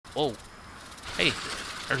Oh, hey,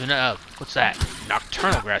 there's an what's that?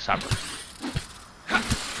 Nocturnal grasshopper.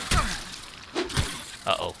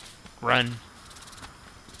 Uh-oh. Run.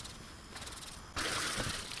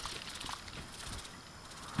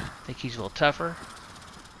 Think he's a little tougher.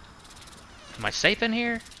 Am I safe in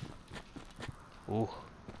here? Ooh.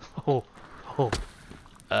 Oh. Oh.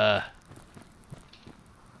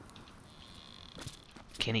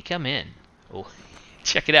 Can he come in? Oh.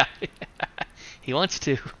 Check it out. He wants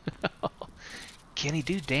to. Can he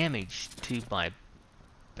do damage to my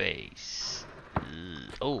base?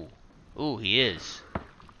 Oh. Oh, he is.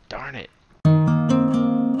 Darn it.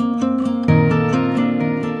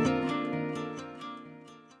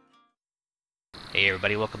 Hey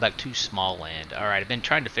everybody, welcome back to Smalland. Alright, I've been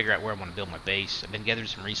trying to figure out where I want to build my base. I've been gathering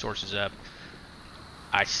some resources up.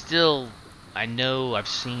 I know I've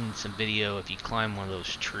seen some video, if you climb one of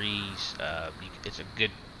those trees, it's a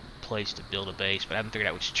good place to build a base, but I haven't figured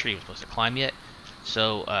out which tree I'm supposed to climb yet.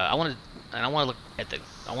 So I want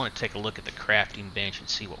to take a look at the crafting bench and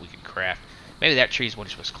see what we can craft. Maybe that tree is what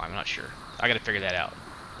you're supposed to climb, I'm not sure. I gotta figure that out.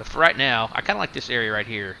 But for right now, I kinda like this area right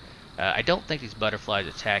here. I don't think these butterflies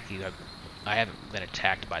attack you. I haven't been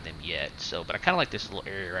attacked by them yet, but I kind of like this little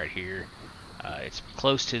area right here. It's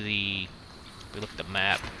close to if we look at the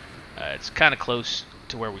map, it's kind of close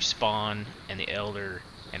to where we spawn, and the elder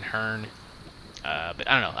and hern. But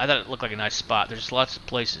I don't know, I thought it looked like a nice spot. There's lots of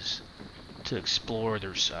places to explore.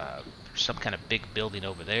 There's some kind of big building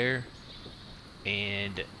over there,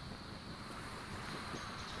 and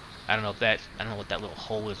I don't know what that little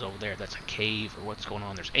hole is over there. If that's a cave or what's going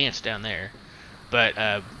on. There's ants down there. But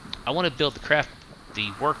I want to build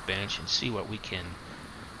the workbench and see what we can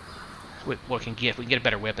get. If we can get a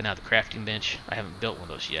better weapon out of the crafting bench. I haven't built one of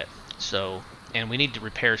those yet. So, and we need to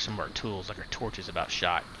repair some of our tools, like our torch is about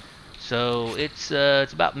shot. So it's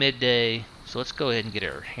about midday. So let's go ahead and get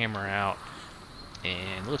our hammer out,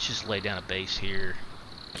 and let's just lay down a base here,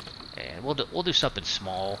 and we'll do something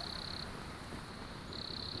small.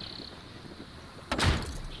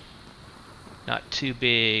 Not too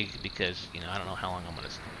big, because I don't know how long I'm gonna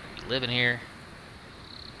be living here.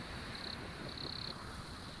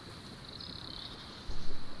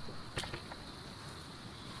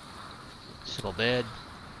 Simple bed.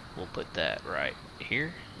 We'll put that right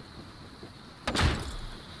here.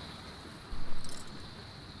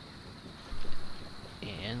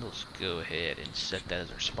 And let's go ahead and set that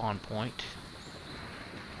as our spawn point.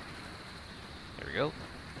 There we go.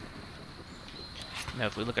 Now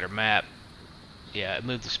if we look at our map, yeah, it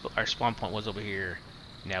moved. Our spawn point was over here.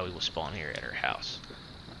 Now we will spawn here at our house.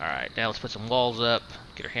 Alright, now let's put some walls up,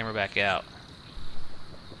 get our hammer back out.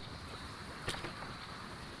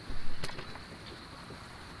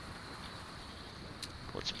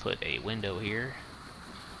 Let's put a window here.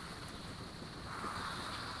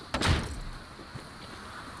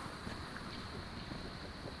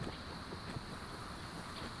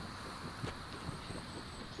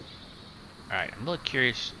 Alright, I'm really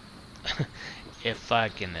curious if I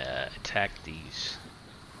can attack these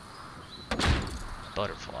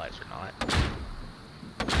butterflies or not.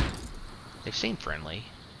 They seem friendly.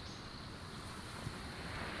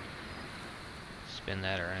 Spin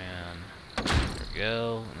that around. There we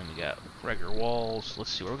go. And then we got regular walls.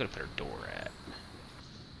 Let's see where we're going to put our door at.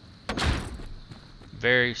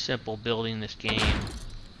 Very simple building this game.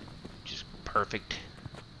 Just perfect.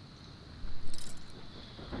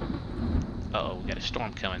 Uh-oh, we got a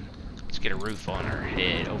storm coming. Let's get a roof on our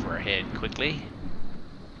head, over our head quickly.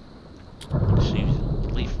 Let's use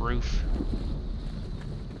leaf roof.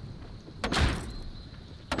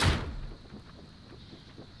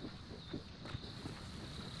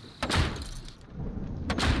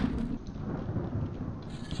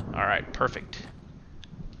 Alright, perfect.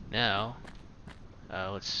 Now,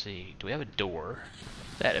 let's see. Do we have a door?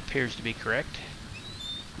 That appears to be correct.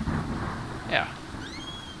 Yeah.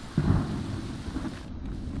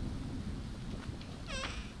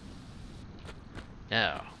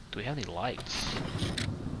 Now, do we have any lights?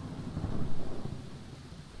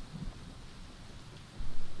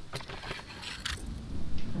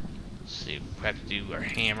 Let's see, we have to do our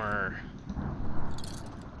hammer,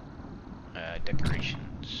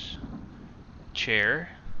 decorations, chair,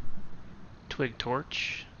 twig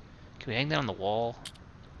torch. Can we hang that on the wall?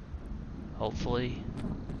 Hopefully.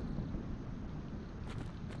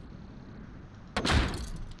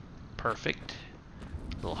 Perfect.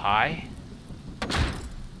 A little high.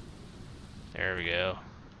 There we go.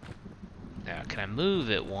 Now, can I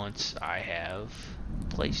move it once I have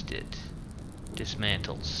placed it?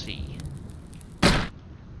 Dismantle C. There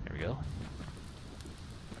we go.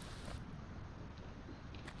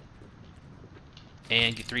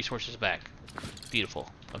 And get 3 resources back. Beautiful.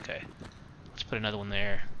 Okay. Let's put another one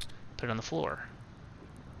there. Put it on the floor.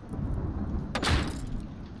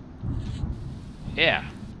 Yeah.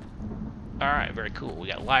 Alright, very cool. We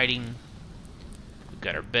got lighting. We've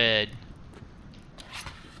got our bed.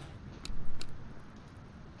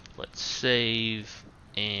 Let's save.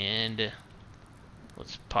 And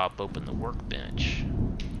let's pop open the workbench.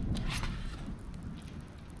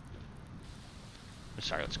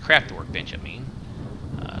 Sorry, let's craft the workbench, I mean.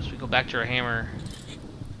 So we go back to our hammer.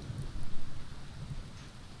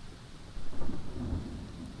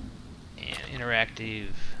 And interactive.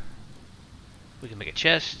 We can make a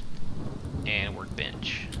chest and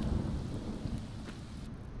workbench.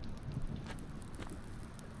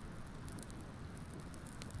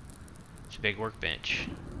 It's a big workbench.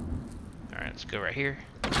 Alright, let's go right here.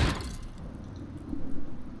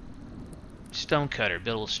 Stone cutter,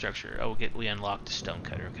 buildable structure. Oh, we unlocked the stone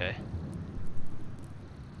cutter, okay.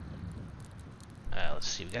 Let's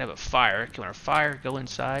see, we gotta have a fire. Can our fire go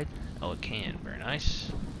inside? Oh, it can. Very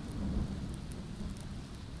nice.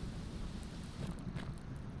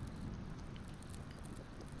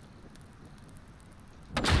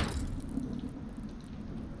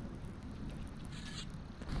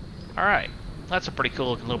 Alright, that's a pretty cool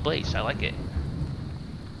looking little base. I like it.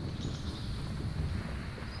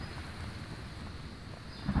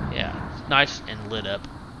 Yeah, it's nice and lit up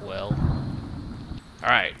well.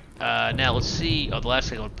 Alright, now let's see. Oh, the last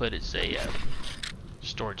thing I want to put is a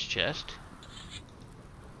storage chest.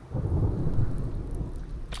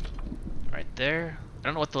 Right there. I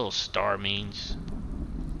don't know what the little star means.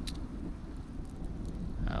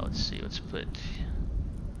 Let's see, let's put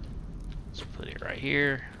it right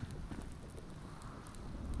here.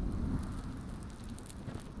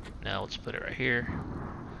 Now let's put it right here.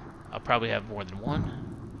 I'll probably have more than one.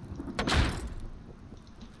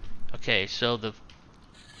 Okay, so the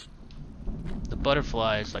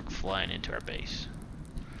butterfly is like flying into our base.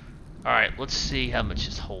 Alright, let's see how much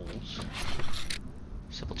this holds.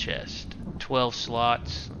 Simple chest. 12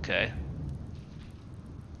 slots. Okay.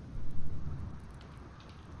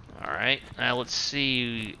 Alright, now let's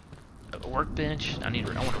see a workbench. I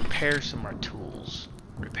want to repair some of our tools.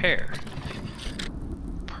 Repair.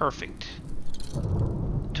 Perfect.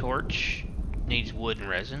 Torch. Needs wood and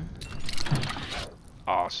resin.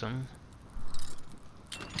 Awesome.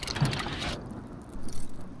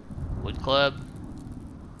 Wood club.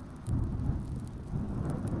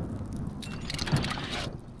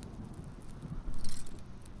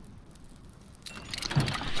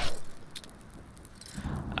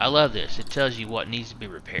 I love this. It tells you what needs to be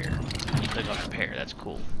repaired. You click on repair. That's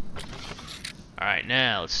cool. Alright,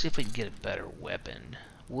 now let's see if we can get a better weapon.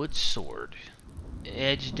 Wood sword.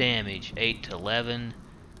 Edge damage 8 to 11.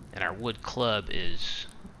 And our wood club is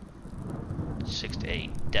 6 to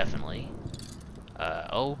 8. Definitely.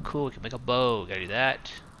 Oh, cool. We can make a bow. Gotta do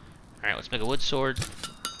that. Alright, let's make a wood sword.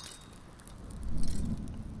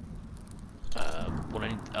 What I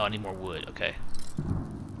need? Oh, I need more wood. Okay.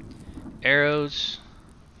 Arrows.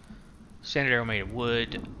 Standard arrow made of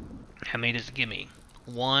wood. How many does it give me?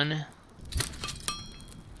 1.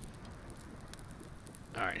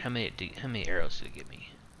 Alright, how many arrows did it give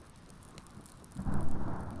me?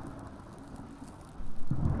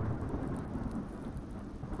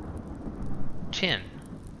 $10.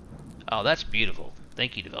 Oh, that's beautiful.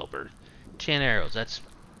 Thank you, developer. 10 arrows. That's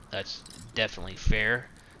definitely fair.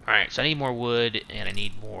 Alright, so I need more wood, and I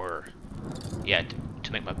need more, yeah,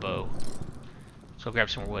 to make my bow. So I'll grab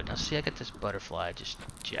some more wood. Now see, I got this butterfly just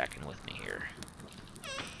jacking with me here.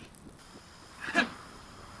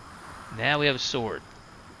 Now we have a sword.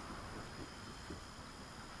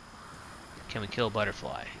 Can we kill a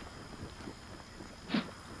butterfly?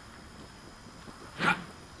 Oh,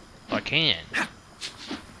 I can.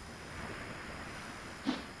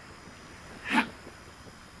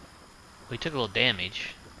 We took a little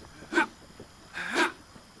damage.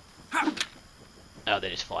 Oh, they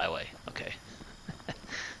just fly away. Okay.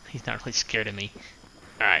 He's not really scared of me.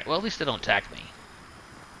 Alright, well at least they don't attack me.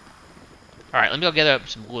 Alright, let me go gather up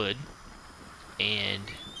some wood. And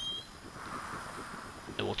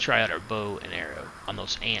we'll try out our bow and arrow on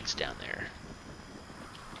those ants down there.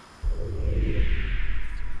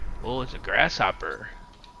 Oh, it's a grasshopper.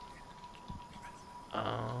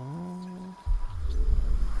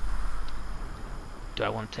 Do I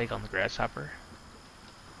want to take on the grasshopper?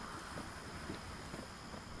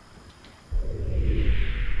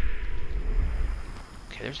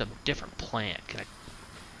 Okay, there's a different plant. Can I...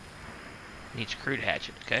 Needs crude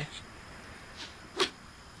hatchet, okay.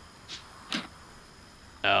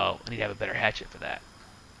 Oh, I need to have a better hatchet for that.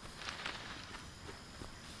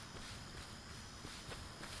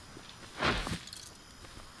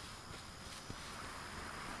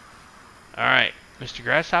 Alright, Mr.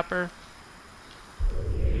 Grasshopper.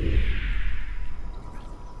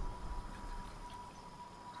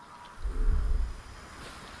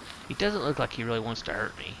 He doesn't look like he really wants to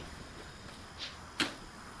hurt me.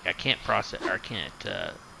 I can't process, or I can't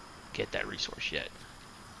get that resource yet.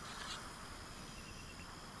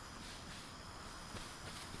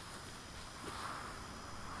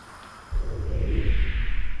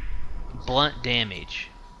 Blunt damage.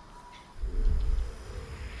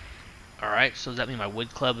 Alright, so does that mean my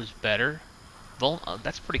wood club is better? Oh,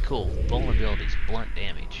 that's pretty cool. Vulnerabilities, blunt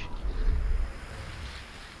damage.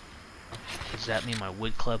 Does that mean my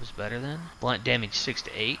wood club is better then? Blunt damage 6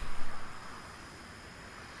 to 8.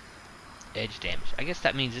 Edge damage. I guess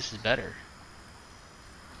that means this is better.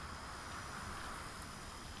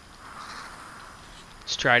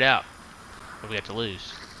 Let's try it out. What do we have to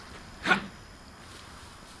lose?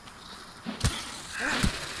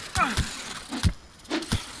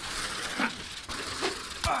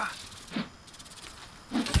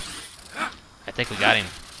 I think we got him.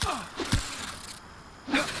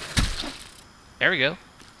 There we go.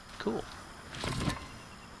 Cool.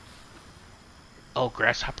 Oh,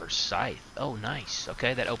 Grasshopper Scythe. Oh, nice.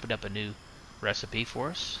 Okay, that opened up a new recipe for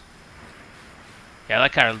us. Yeah, I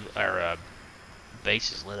like how our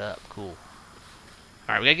base is lit up. Cool.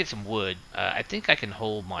 Alright, we gotta get some wood. I think I can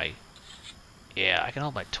hold my... Yeah, I can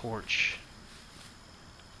hold my torch.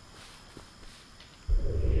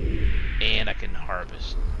 And I can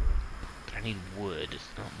harvest. But I need wood.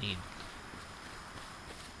 I don't need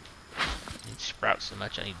sprouts so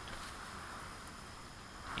much. I need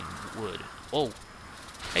wood. Oh,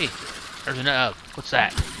 hey, there's another. What's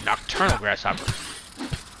that? Nocturnal grasshopper.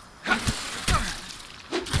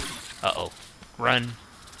 Uh-oh. Run.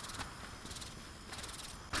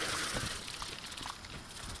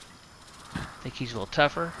 I think he's a little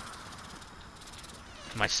tougher.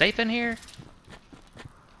 Am I safe in here?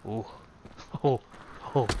 Ooh. Oh.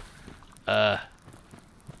 Oh.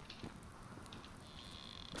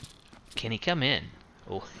 Can he come in?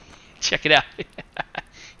 Oh, check it out.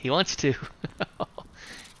 He wants to.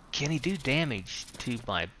 Can he do damage to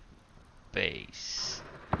my base?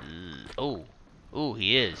 Oh. Oh,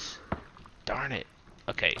 he is. Darn it.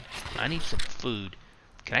 Okay, I need some food.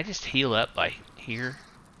 Can I just heal up by here?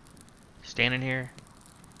 Standing here?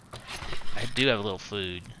 I do have a little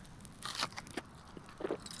food.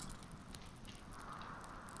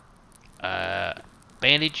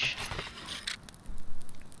 Bandage.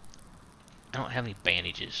 I don't have any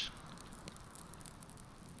bandages.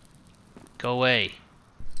 Go away.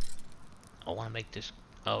 I want to make this...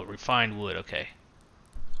 Oh, refined wood, okay.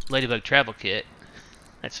 Ladybug travel kit.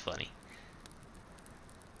 That's funny.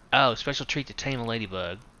 Oh, special treat to tame a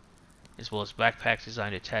ladybug. As well as backpacks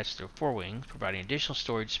designed to attach to their forewings, providing additional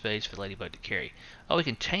storage space for the ladybug to carry. Oh, we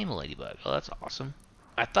can tame a ladybug. Oh, that's awesome.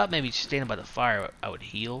 I thought maybe standing by the fire I would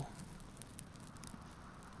heal.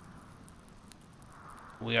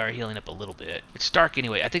 We are healing up a little bit. It's dark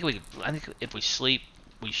anyway. I think if we sleep,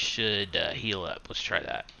 we should heal up. Let's try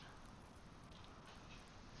that.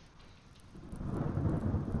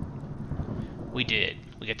 We did.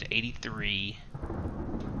 We got to 83.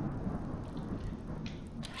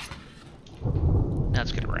 Now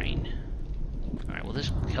it's gonna rain. Alright, will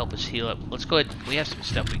this help us heal up? Let's go ahead. We have some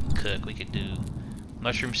stuff we can cook. We could do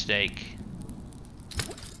mushroom steak.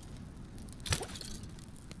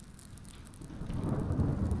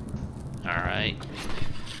 Alright.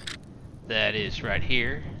 That is right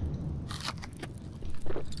here.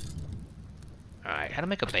 Alright, how to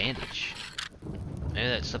make a bandage. Maybe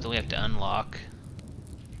that's something we have to unlock.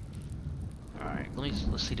 Alright,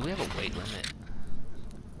 let's see, do we have a weight limit?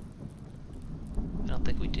 I don't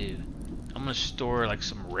think we do. I'm gonna store like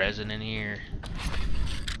some resin in here.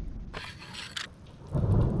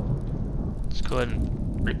 Let's go ahead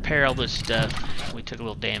and repair all this stuff. We took a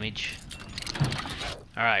little damage.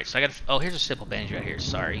 Alright, so I got. Oh, here's a simple bandage right here.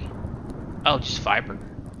 Sorry. Oh, just fiber.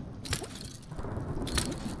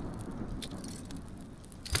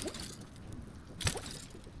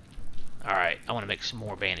 Alright, I want to make some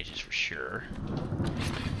more bandages for sure.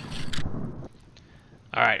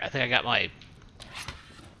 Alright, I think I got my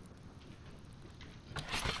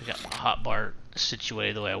hotbar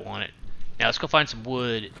situated the way I want it. Now let's go find some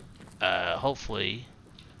wood. Hopefully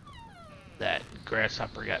that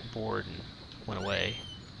grasshopper got bored and went away.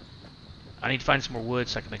 I need to find some more wood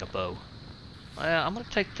so I can make a bow. Well, I'm going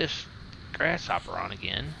to take this grasshopper on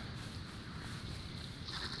again.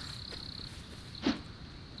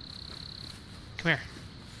 Come here.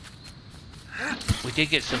 We did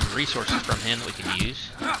get some resources from him that we can use.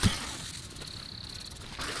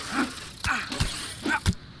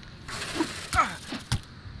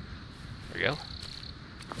 There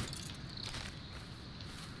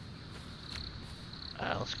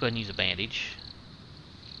go ahead and use a bandage.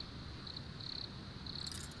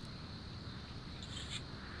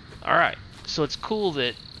 Alright, so it's cool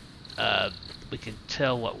that we can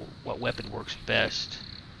tell what weapon works best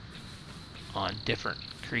on different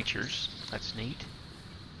creatures. That's neat.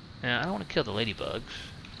 Now, I don't want to kill the ladybugs.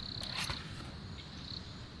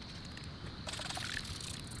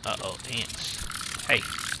 Uh-oh, ants. Hey.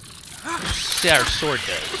 See how our sword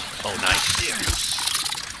does. Oh, nice.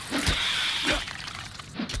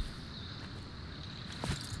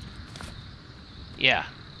 Yeah.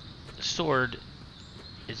 The sword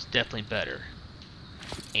is definitely better.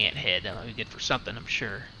 Ant head. That might be good for something, I'm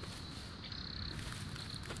sure.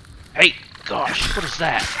 Hey! Gosh, what is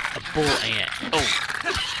that? A bull ant. Oh.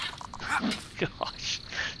 Gosh.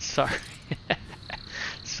 Sorry.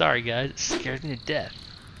 Sorry, guys. It scared me to death.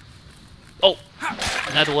 Oh!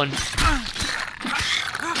 Another one.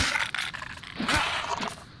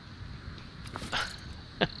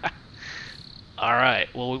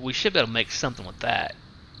 Alright, well, we should be able to make something with that.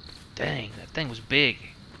 Dang, that thing was big.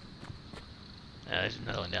 There's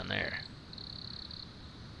another one down there.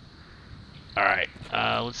 Alright,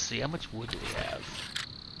 let's see, how much wood do we have?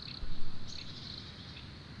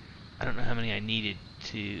 I don't know how many I needed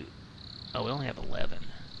to... Oh, we only have 11.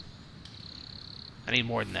 I need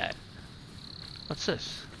more than that. What's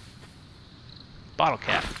this? Bottle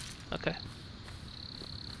cap. Okay.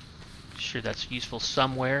 Sure that's useful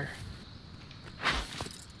somewhere.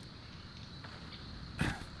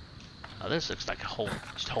 Oh, this looks like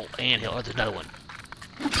just a whole anthill. Oh, there's another one.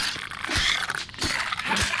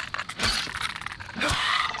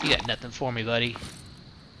 You got nothing for me, buddy.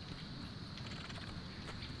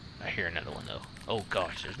 I hear another one, though. Oh,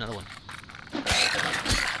 gosh, there's another one.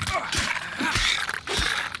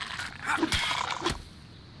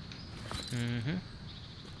 Mm-hmm.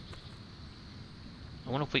 I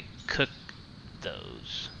wonder if we cook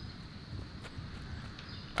those.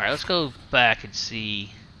 Alright, let's go back and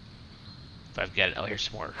see if I've got it. Oh, here's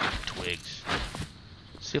some more twigs.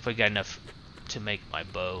 See if I got enough to make my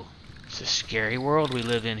bow. It's a scary world we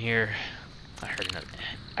live in here. I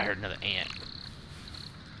heard another ant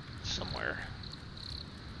somewhere.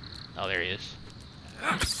 Oh, there he is.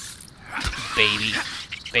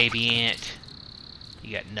 Baby ant.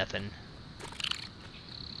 You got nothing.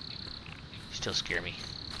 You still scare me.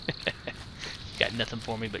 You got nothing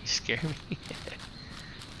for me, but you scare me.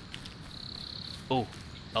 Oh,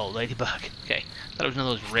 ladybug. Okay, thought it was one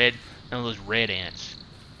of those red ants.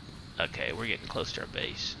 Okay, we're getting close to our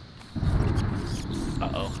base.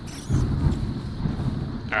 Uh-oh.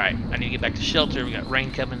 Alright, I need to get back to shelter. We got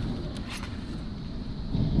rain coming.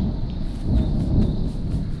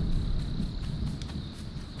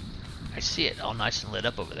 I see it all nice and lit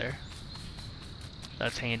up over there.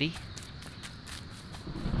 That's handy.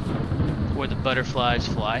 Where the butterflies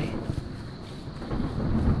fly.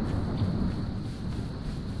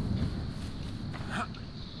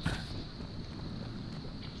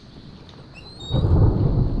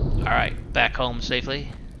 Alright, back home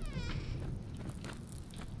safely.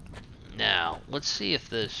 Now, let's see if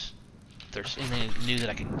there's anything new that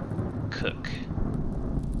I can cook.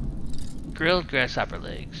 Grilled grasshopper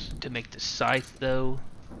legs. To make the scythe, though.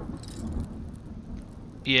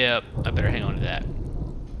 Yeah, I better hang on to that.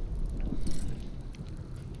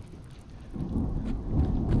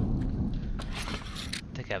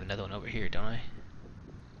 I think I have another one over here, don't I?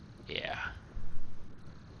 Yeah.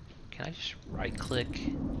 Can I just right-click?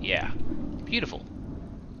 Yeah. Beautiful.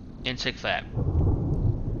 Insect fat.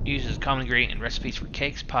 Uses common ingredient in recipes for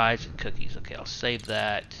cakes, pies, and cookies. Okay, I'll save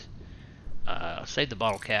that. I'll save the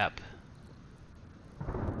bottle cap.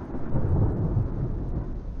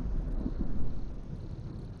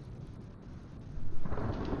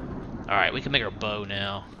 Alright, we can make our bow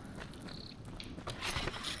now.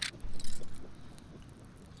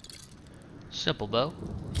 Simple bow.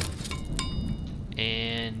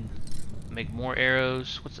 And make more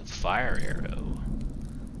arrows. What's a fire arrow?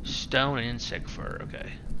 Stone and insect fur,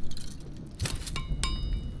 okay.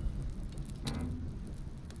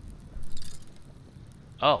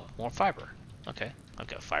 Oh, more fiber. Okay, I've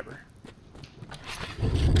got fiber.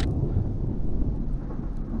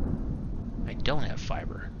 I don't have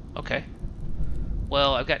fiber. Okay.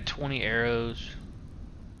 Well, I've got 20 arrows.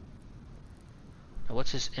 Now,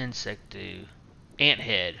 what's this insect do? Ant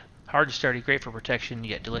head. Hard and sturdy, great for protection,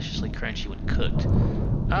 yet deliciously crunchy when cooked.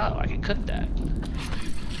 Oh, I can cook that.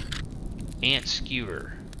 Ant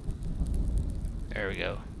skewer. There we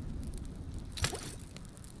go.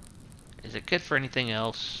 Is it good for anything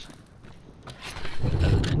else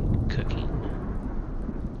other than cooking?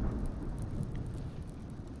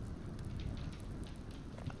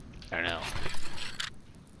 I don't know.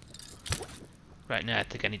 Right now, I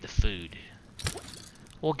think I need the food.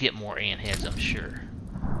 We'll get more ant heads, I'm sure.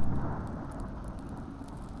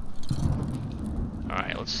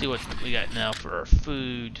 Alright, let's see what we got now for our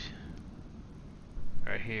food.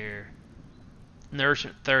 Right here.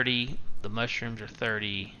 Nourishment 30. The mushrooms are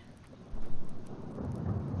 30.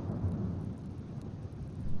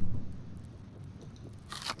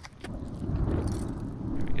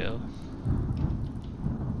 There we go.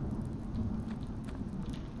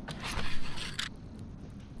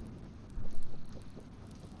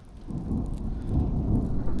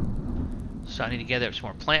 So I need to gather up some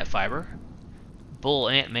more plant fiber. Bull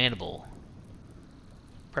ant mandible.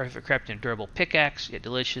 Perfect for crafting a durable pickaxe, yet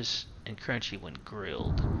delicious and crunchy when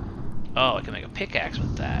grilled. Oh, I can make a pickaxe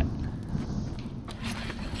with that.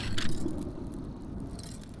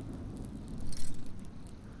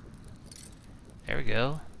 There we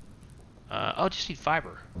go. Oh, just need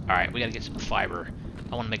fiber. Alright, we gotta get some fiber.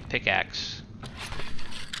 I want to make a pickaxe.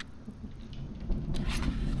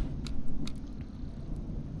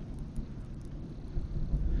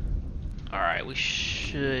 Alright, we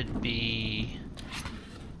should be...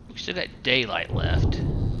 We still got daylight left.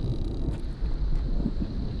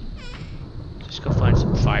 Just go find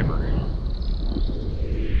some fiber.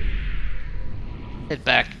 Head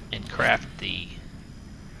back and craft the...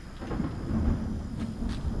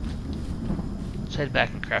 Let's head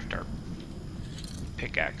back and craft our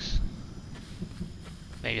pickaxe.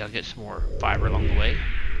 Maybe I'll get some more fiber along the way.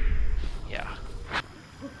 Yeah.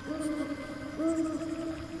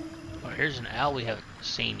 Oh, here's an owl we haven't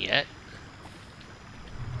seen yet.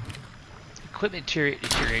 Equipment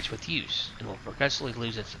deteriorates with use and will progressively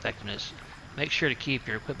lose its effectiveness. Make sure to keep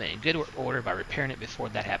your equipment in good order by repairing it before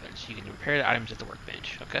that happens. You can repair the items at the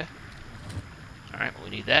workbench, okay? Alright, well, we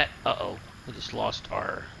need that. Uh-oh. We just lost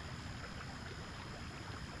our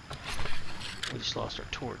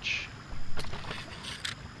torch.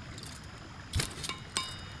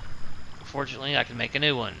 Fortunately, I can make a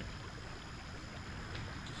new one.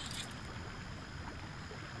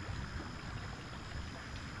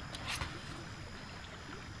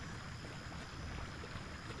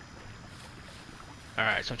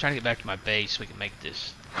 Alright, so I'm trying to get back to my base so we can make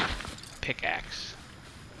this pickaxe.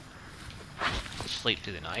 Sleep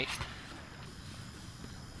through the night.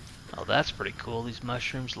 Oh, that's pretty cool. These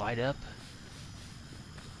mushrooms light up.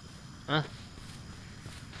 Huh?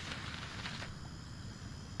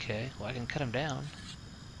 Okay, well I can cut them down.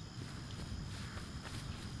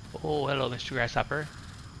 Oh, hello, Mr. Grasshopper.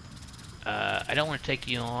 I don't want to take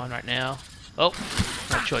you on right now. Oh,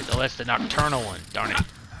 no choice. Oh, that's the nocturnal one. Darn it.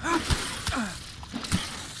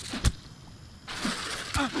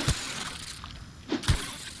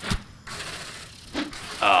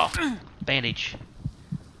 Oh, bandage.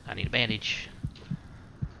 I need a bandage.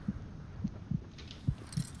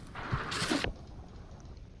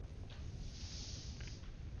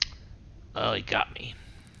 Oh, he got me.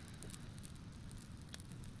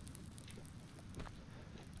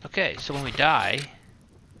 Okay, so when we die,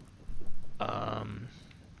 okay,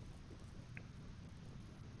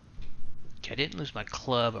 I didn't lose my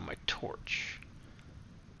club or my torch.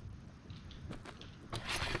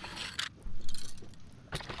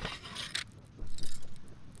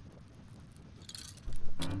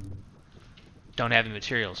 Don't have any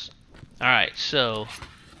materials. Alright, so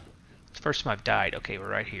it's the first time I've died. Okay, we're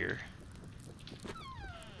right here.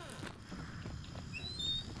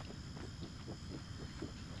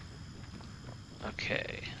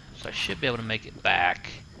 Okay, so I should be able to make it back.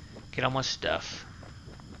 Get all my stuff.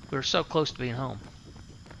 We were so close to being home.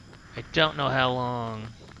 I don't know how long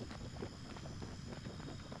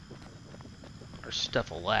our stuff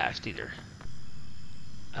will last either.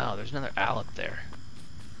 Oh, there's another owl up there.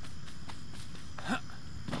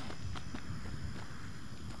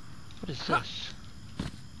 What is this?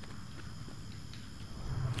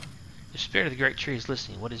 The spirit of the great tree is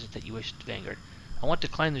listening. What is it that you wish to Vanguard? I want to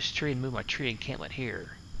climb this tree and move my tree encampment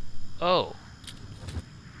here. Oh.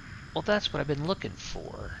 Well, that's what I've been looking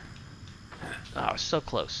for. Oh, so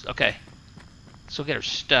close. Okay. So we'll get our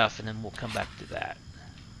stuff and then we'll come back to that.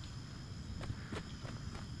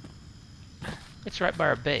 It's right by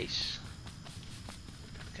our base.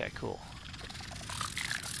 Okay, cool.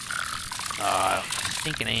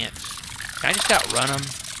 Stinking ants. Can I just outrun them?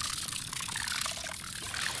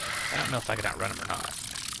 I don't know if I can outrun them or not.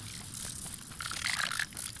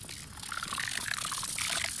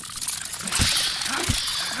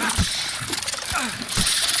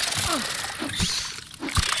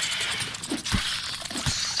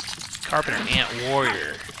 Carpenter Ant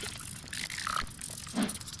Warrior.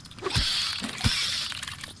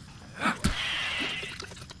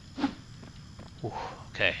 Ooh,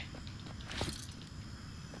 okay.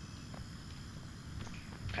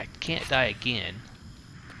 can't die again.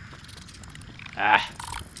 Ah.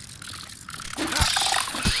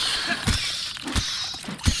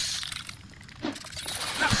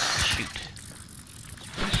 Shoot.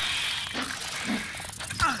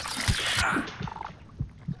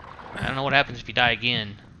 I don't know what happens if you die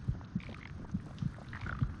again.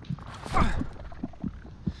 I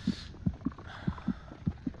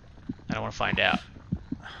don't want to find out.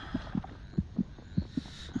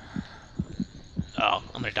 Oh,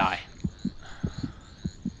 I'm gonna die.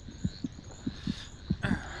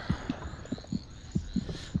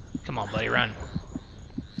 Come on, buddy, run.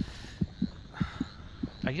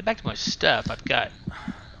 If I get back to my stuff, I've got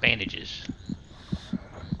bandages.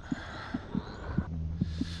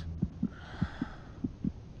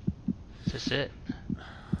 Is this it?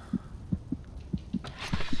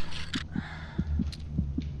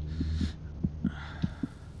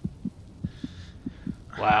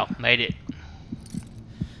 Wow, made it.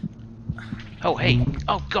 Oh, hey.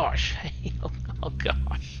 Oh, gosh. Hey. Oh,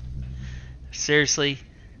 gosh. Seriously?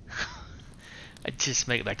 I just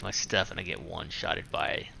make it back to my stuff and I get one-shotted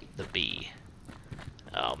by the bee.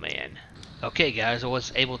 Oh, man. Okay, guys, I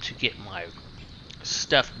was able to get my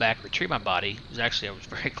stuff back, retrieve my body. I was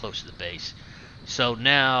very close to the base. So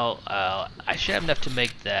now, I should have enough to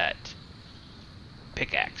make that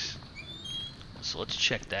pickaxe. So let's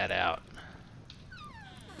check that out.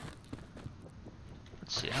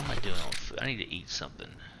 Let's see, how am I doing on food? I need to eat something.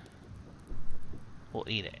 We'll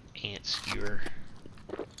eat an ant skewer.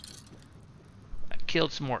 I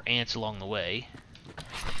killed some more ants along the way.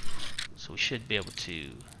 So we should be able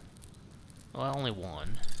to... Well, only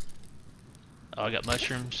one. Oh, I got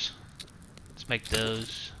mushrooms. Let's make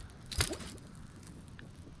those.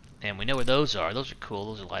 And we know where those are. Those are cool.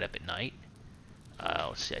 Those will light up at night.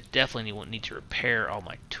 Let's see, I definitely need to repair all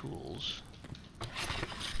my tools.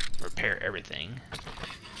 Repair everything.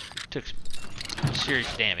 Took some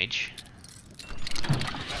serious damage.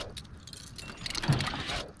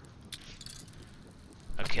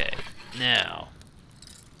 Okay, now.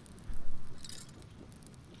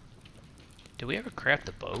 Did we ever craft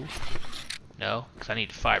the bow? No, because I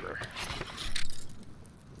need fiber.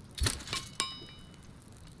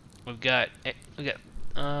 We got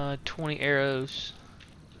 20 arrows.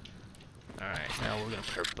 Alright, now we're gonna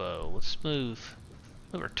put our bow. Let's move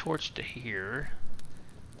our torch to here.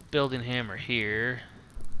 Building hammer here.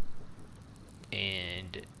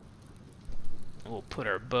 And we'll put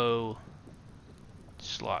our bow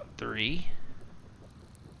slot 3.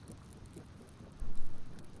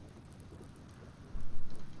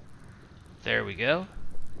 There we go.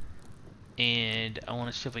 And I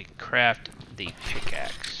want to see if we can craft the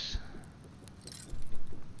pickaxe.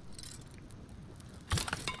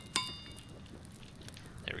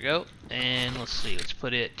 There we go. And let's see, let's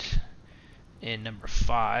put it in number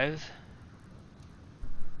 5.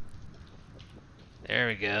 There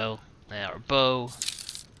we go. Now our bow.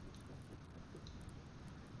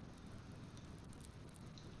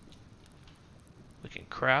 We can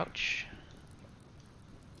crouch.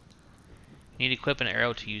 You need to equip an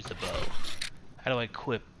arrow to use the bow. How do I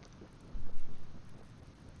equip?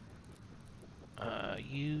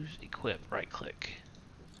 Use, equip, right click.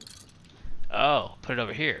 Oh, put it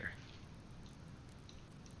over here.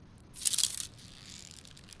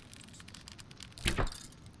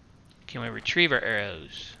 Can we retrieve our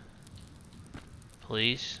arrows?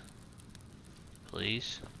 Please?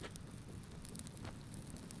 Please?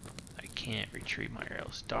 I can't retrieve my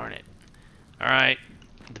arrows. Darn it. Alright,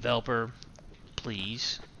 developer,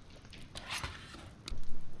 please.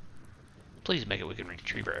 Please make it we can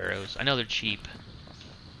retrieve our arrows. I know they're cheap,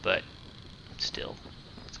 but still,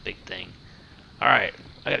 it's a big thing. Alright,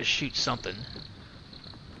 I gotta shoot something.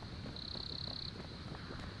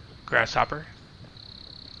 Grasshopper?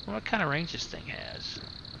 What kind of range this thing has?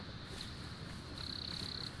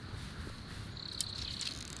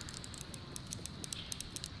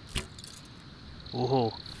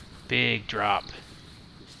 Ooh, big drop.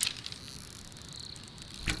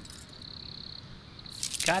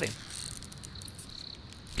 Got him.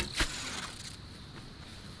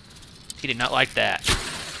 He did not like that.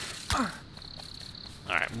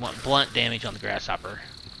 Alright, we want blunt damage on the grasshopper.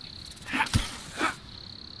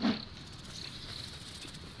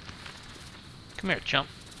 Come here, chump.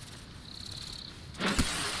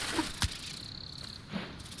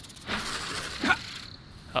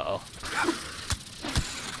 Uh-oh.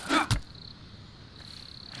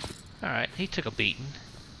 Alright, he took a beating.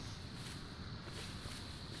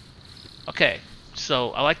 Okay,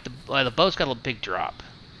 so I like the bow's got a big drop.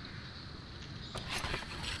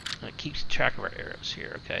 And it keeps track of our arrows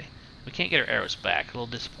here, okay? We can't get our arrows back. A little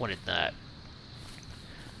disappointed in that.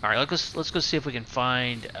 All right, let's go see if we can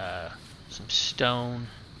find some stone.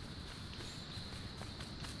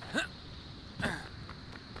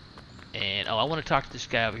 And oh, I want to talk to this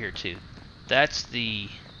guy over here too. That's the.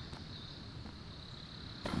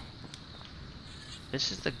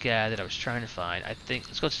 This is the guy that I was trying to find. I think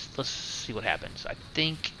let's see what happens. I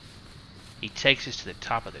think he takes us to the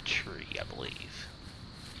top of the tree, I believe.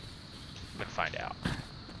 I'm gonna find out.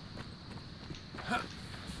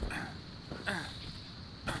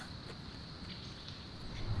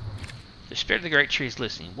 The spirit of the great tree is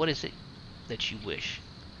listening. What is it that you wish?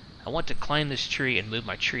 I want to climb this tree and move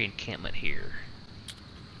my tree encampment here.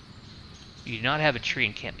 You do not have a tree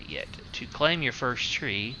encampment yet. To claim your first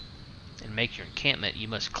tree and make your encampment, you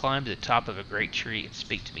must climb to the top of a great tree and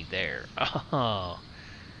speak to me there. Oh,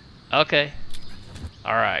 okay.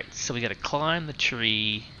 Alright, so we gotta climb the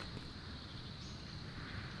tree.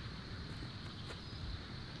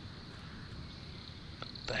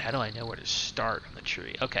 But how do I know where to start on the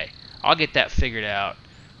tree? Okay, I'll get that figured out.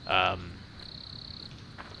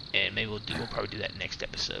 And maybe we'll probably do that next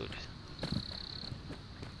episode.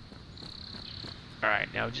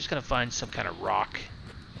 Alright, now we're just gonna find some kind of rock.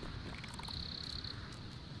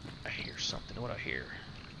 I hear something. What do I hear?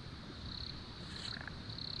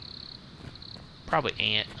 Probably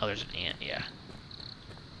ant. Oh, there's an ant, yeah.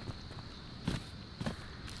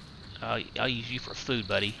 I'll use you for food,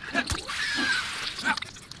 buddy.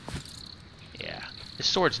 Yeah. This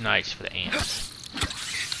sword's nice for the ants.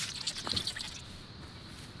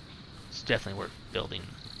 It's definitely worth building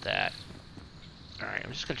that. Alright,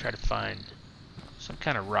 I'm just gonna try to find some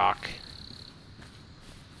kind of rock.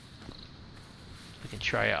 We can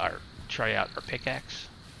try out our pickaxe.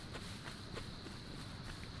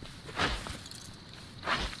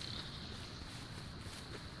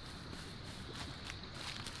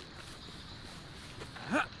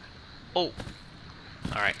 Oh,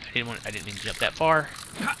 all right. I didn't mean to jump that far.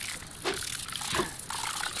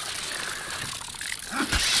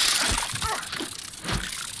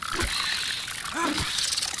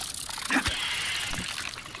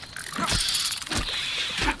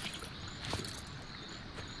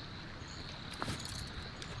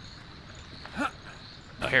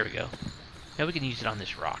 Oh, here we go. Now we can use it on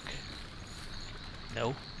this rock.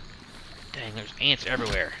 No. Dang, there's ants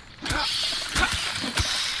everywhere.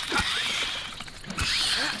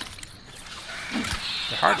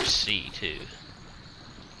 They're hard to see, too.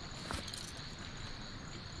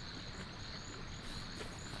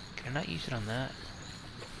 Can I not use it on that?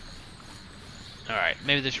 Alright,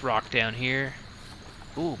 maybe this rock down here.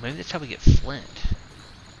 Ooh, maybe that's how we get flint.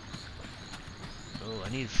 Ooh, I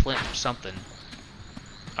need flint for something.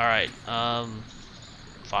 Alright,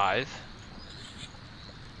 5.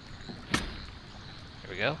 There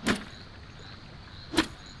we go.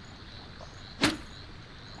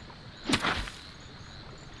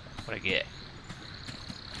 What'd I get?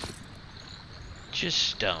 Just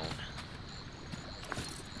stone.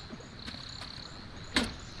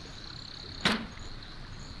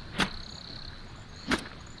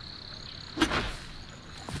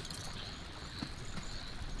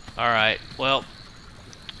 Alright, well,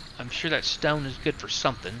 I'm sure that stone is good for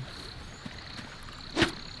something.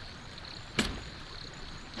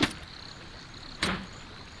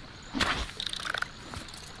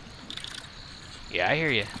 Yeah, I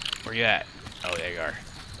hear you. Where you at? Oh, there you are.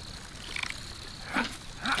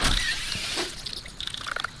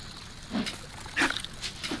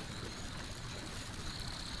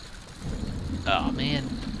 Oh, man.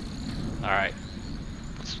 Alright.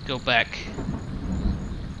 Let's go back.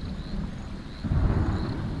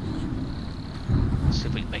 Let's see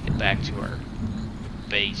if we can make it back to our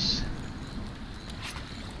base.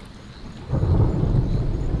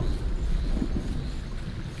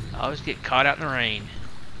 I always get caught out in the rain.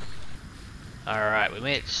 Alright, we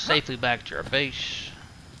made it safely back to our base.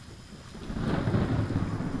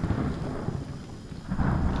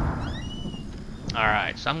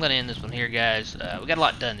 Alright, so I'm going to end this one here, guys. We got a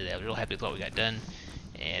lot done today. I was real happy with what we got done.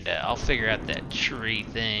 And I'll figure out that tree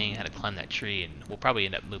thing, how to climb that tree, and we'll probably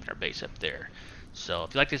end up moving our base up there. So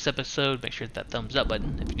if you like this episode, make sure to hit that thumbs up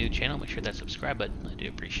button. If you're new to the channel, make sure to hit that subscribe button. I do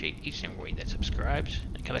appreciate each and every one that subscribes.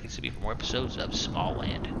 And come back and see me for more episodes of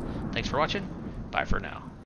Smalland. Thanks for watching. Bye for now.